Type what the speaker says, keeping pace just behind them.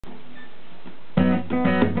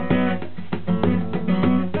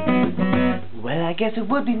I guess it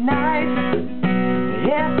would be nice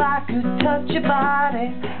if I could touch your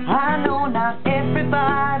body. I know not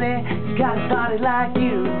everybody's got a body like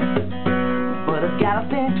you, but I've gotta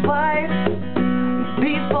think twice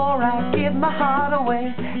before I give my heart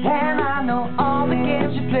away. And I know all the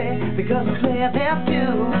games you play because I play them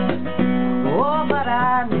too. Oh, but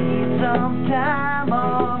I need some time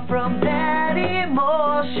off from that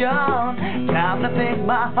emotion. Time to pick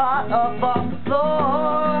my heart up off the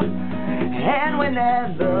floor. And when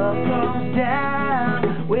that love comes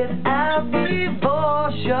down without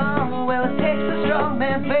devotion, well, it takes a strong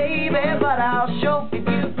man, baby, but I'll show you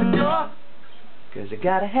the door. 'Cause I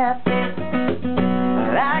gotta have faith,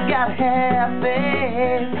 I gotta have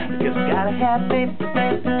faith, because I gotta have faith,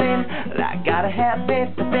 faith, faith, I gotta have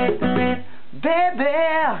faith, faith, faith, baby.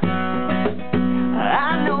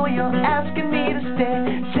 I know you're asking me to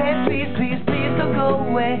stay. Say please, please, please don't go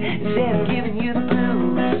away. Instead of giving you the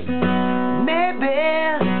blues, maybe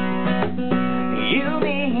you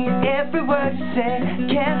mean every word you say.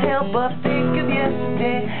 Can't help but think of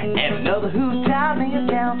yesterday and another who tied me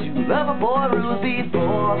down to love a boy rules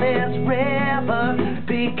before this river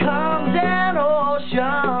becomes an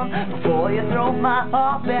ocean. Before you throw my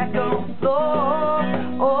heart back on the floor,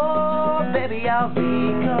 oh baby, I'll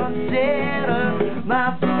reconsider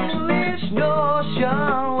my foolish notion.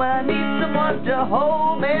 Well, I need someone to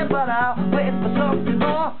hold me, but I'll wait for something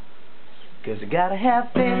more. 'Cause I gotta have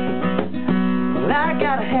faith, well, I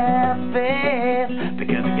gotta have faith,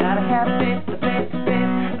 because I gotta have faith, faith,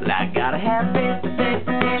 faith, I gotta have faith, faith,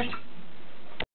 faith.